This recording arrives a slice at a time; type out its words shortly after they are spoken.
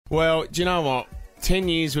Well, do you know what? 10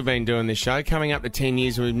 years we've been doing this show, coming up to 10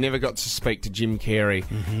 years, and we've never got to speak to Jim Carrey.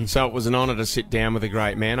 So it was an honour to sit down with a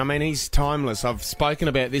great man. I mean, he's timeless. I've spoken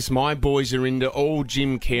about this. My boys are into all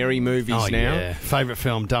Jim Carrey movies now. Yeah. Favourite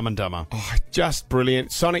film, Dumb and Dumber. Oh, just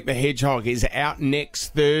brilliant. Sonic the Hedgehog is out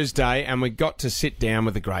next Thursday, and we got to sit down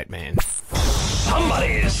with a great man.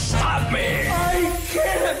 Somebody stop me! I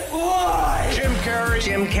can't fly! Jim Carrey.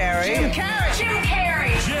 Jim Carrey. Jim Carrey! Jim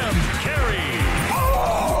Carrey! Jim Carrey.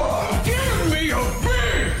 Oh, give me a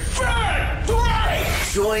big fat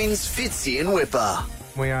break! Joins Fitzy and Whipper.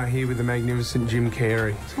 We are here with the magnificent Jim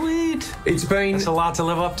Carrey. Sweet. It's been... It's a lot to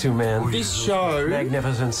live up to, man. This show...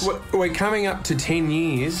 Magnificence. We're coming up to 10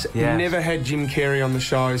 years. Yes. Never had Jim Carrey on the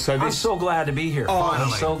show, so this... I'm so glad to be here. Oh, I'm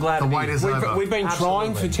so glad to be here. We've been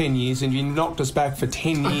trying for 10 years, and you knocked us back for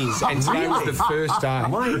 10 years, and today was the first day.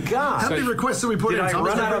 My God. How many requests did we put in? Did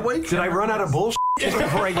I run out of bullshit just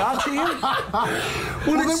before I got to you?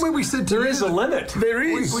 Well, then when we said There is a limit. There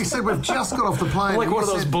is. we said we've just got off the plane. I'm like We one of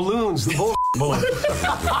those said- balloons, the bullshit balloon.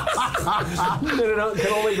 It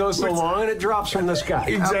can only go so long, and it drops from the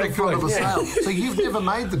sky. out the front of a sail. So you've never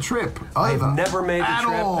made the trip over? I've never made the At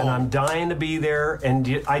trip, all. and I'm dying to be there,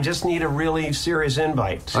 and I just need a really serious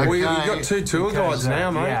invite. Okay. We've got two tour guides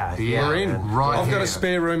now, mate. yeah, We're in. man. Right I've got here. a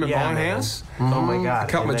spare room at Yeah, my man. house. Oh my God!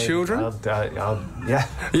 A couple And of children. Yeah.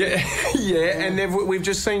 Yeah, yeah, and we've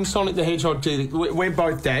just seen Sonic the Hedgehog. We're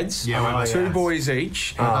both dads. Yeah, two yes. boys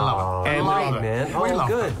each. I love it. And- Love it. man. We Oh, love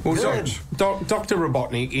good. it. Well, Good. Dr.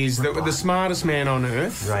 Robotnik is the smartest man on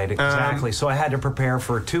earth. Right, exactly. So I had to prepare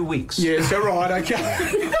for 2 weeks. Yeah, so right,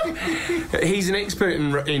 okay. He's an expert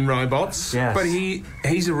in robots, Yes. but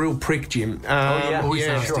he's a real prick, Jim. yeah. Oh, he's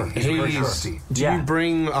yeah, nasty. sure. He's he very is. nasty. Do Yeah. you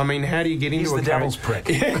bring? I mean, how do you get into He's a the devil's prick.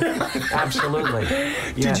 Absolutely.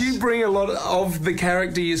 Did Yes. you bring a lot of the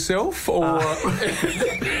character yourself, or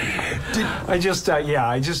I just,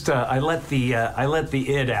 I let the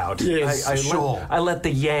id out. Yes, I let the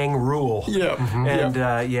yang rule. Yeah. And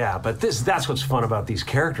but that's what's fun about these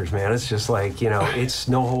characters, man. It's just like, it's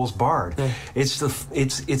no holes barred.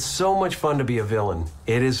 It's so much fun to be a villain.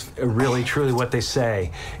 It is really truly what they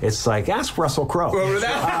say. It's like, ask Russell Crowe. Well,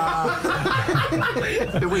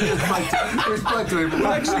 We spoke to him.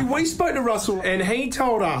 actually, we spoke to Russell, and he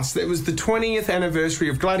told us that it was the 20th anniversary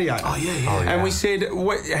of Gladiator. Oh, yeah. And we said,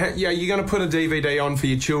 you're going to put a DVD on for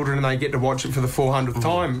your children and they get to watch it for the 400th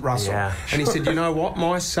time, Russell. Yeah, And he said, you know what?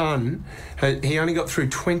 My son, he only got through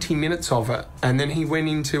 20 minutes of it, and then he went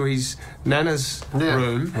into his Nana's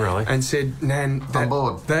room Really? and said, Nan, I'm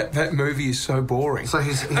bored. that movie is so boring. So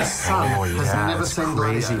his son has never it's seen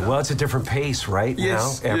crazy. Gladiator. Well, it's a different pace, right?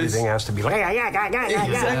 Yes, Now everything has to be like,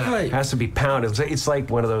 Exactly. It has to be pounded. It's like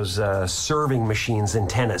one of those serving machines in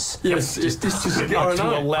tennis. Yes, it's just Up going to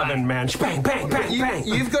on. 11, man. Bang, bang, bang, bang.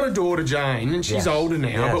 You've got a daughter, Jane, and she's Yes. older now,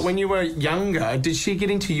 Yes. but when you were younger, did she get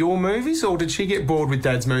into your movies, or did she get bored with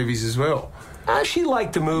Dad's movies as well? She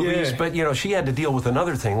liked the movies, Yeah. but she had to deal with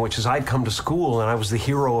another thing, which is I'd come to school and I was the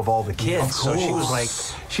hero of all the kids. So she was like,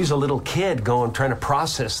 she's a little kid trying to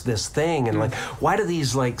process this thing, and like, why do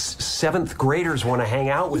these like seventh graders want to hang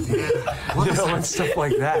out with me? And stuff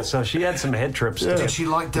like that. So she had some head trips. Did she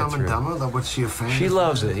like Dumb and Dumber? Was she a fan? She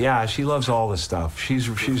loves it. Yeah, she loves all this stuff. She's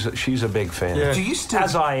a big fan. Yeah. Do you still?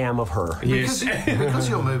 As I am of her. Because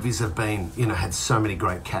your movies have been, had so many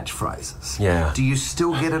great catchphrases. Yeah. Do you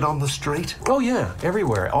still get it on the street? Oh yeah,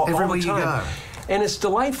 everywhere, all Everywhere the you time. go. And it's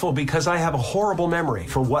delightful because I have a horrible memory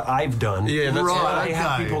for what I've done. Yeah, that's Right. right. I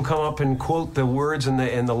have Okay. people come up and quote the words and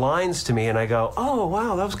the lines to me, and I go, "Oh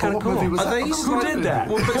wow, that was kind of What movie cool." was that? Who did that?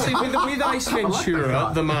 Well, but see, with Ace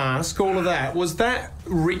Ventura, The Mask, all of that, was that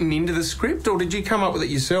written into the script, or did you come up with it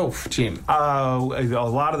yourself, Jim? A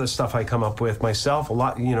lot of the stuff I come up with myself. A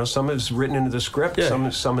lot, some is written into the script. Yeah.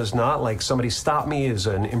 Some is not. Like Somebody Stop Me is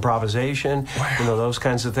an improvisation. Those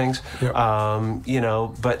kinds of things. Yep.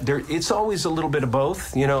 But it's always a little bit of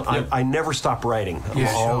both. I never stop writing. I'm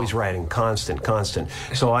always writing, constant.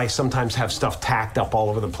 So I sometimes have stuff tacked up all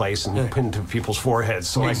over the place and pinned to people's foreheads,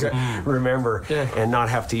 so I can remember and not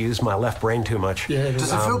have to use my left brain too much.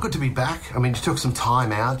 Does it feel good to be back? I mean, you took some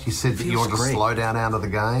time out. You said that you Feels wanted to great. slow down out of the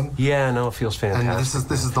game. Yeah, no, it feels fantastic. And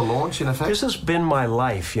this is the launch, in effect? This has been my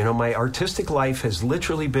life. My artistic life has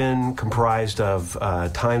literally been comprised of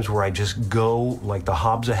times where I just go like the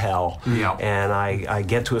hobs of hell, Yeah. and I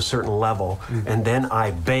get to a certain level, and then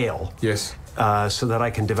I bail. Yes. so that I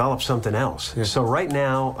can develop something else. So right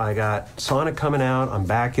now, I got Sonic coming out. I'm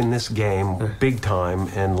back in this game big time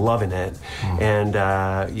and loving it. And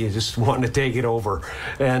you just want to take it over.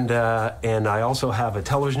 And I also have a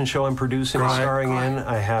television show I'm producing and starring in.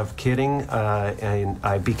 I have Kidding, and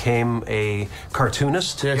I became a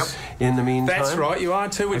cartoonist in the meantime. That's right, you are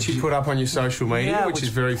too, which you put up on your social media, which is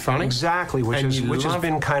very funny. Exactly, which has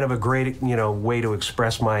been kind of a great way to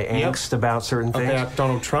express my angst about certain things. About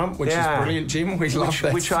Donald Trump, which is brilliant, Jim. We love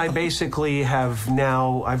that. Which I basically have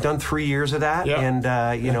now. I've done 3 years of that,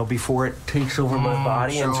 and before it takes over my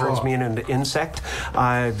body and turns me into an insect,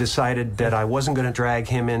 I decided that I wasn't going to drag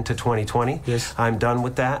him into 2020. Yes. I'm done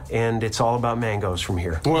with that, and it's all about mangoes from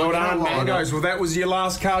here. Well done, Mangoes. Well, that was your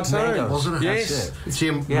last cartoon, Mangoes. Wasn't it? Yes. That's it.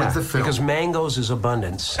 Jim, with the film. Because mangoes is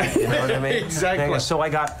abundance. You know what I mean? Exactly. Mangoes. So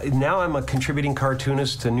now I'm a contributing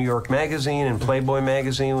cartoonist to New York Magazine, and Playboy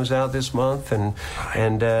Magazine was out this month, and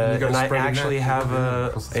I actually have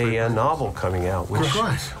a novel coming out, which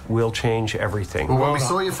will change everything. Well, when we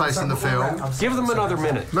saw your face in the film... Give them another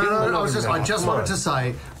minute. No, I just wanted to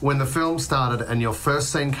say, when the film started and your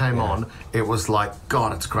first scene came on, it was like,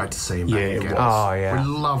 God, it's great to see you back again. Oh, yeah. We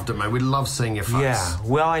loved it, man. We loved seeing your face. Yeah.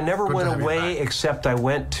 Well, I never went away, except I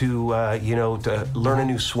went to, to learn a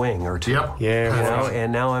new swing or two. Yep. Yeah.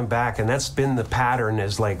 And now I'm back, and that's been the pattern,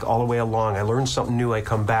 is like all the way along. I learn something new, I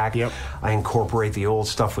come back, I incorporate the old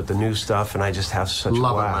stuff with the new stuff, and I just have such a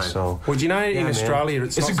blast. So, well, do you know, in Australia,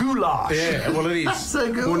 it's a goulash. Yeah, well, it is. It's a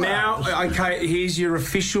goulash. Well, now, okay, here's your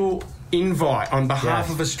official invite on behalf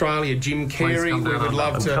of Australia, Jim Carrey. We would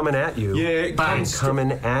love to. I'm coming at you. Yeah, I'm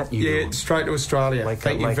coming at you. Yeah, straight to Australia.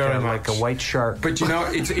 Thank you very much. Like a white shark. But you know,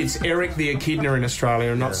 it's Eric the Echidna in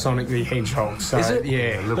Australia, and not Sonic the Hedgehog. So, is it?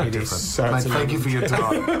 Yeah, Look it different. is. So Mate, thank you for your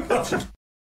time.